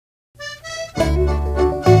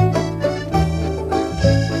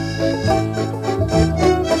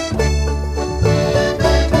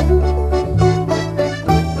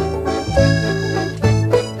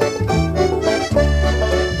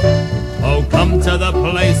to the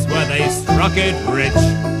place where they struck it rich.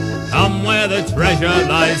 Come where the treasure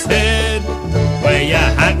lies hid, where your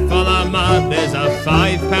hat full of mud is a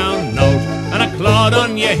 £5 note, and a clod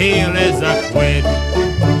on your heel is a quid.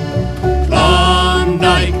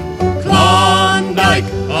 Klondike, Klondike,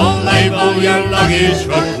 oh label your luggage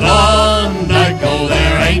for Klondike. Oh,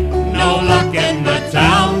 there ain't no luck in the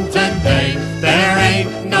town today, there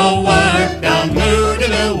ain't no work down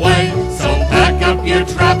Moodaloo way. So pack up your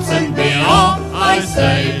traps and be off, I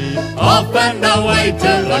say, off and away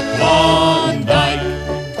to the Klondike.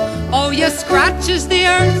 Oh, you scratches the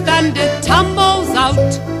earth and it tumbles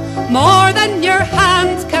out more than your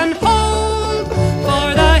hands can hold,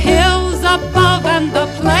 for the hills above and the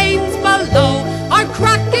plains below are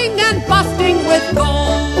cracking and busting with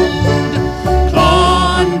gold.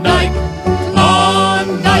 Klondike,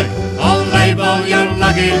 Klondike, oh label your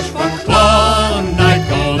luggage for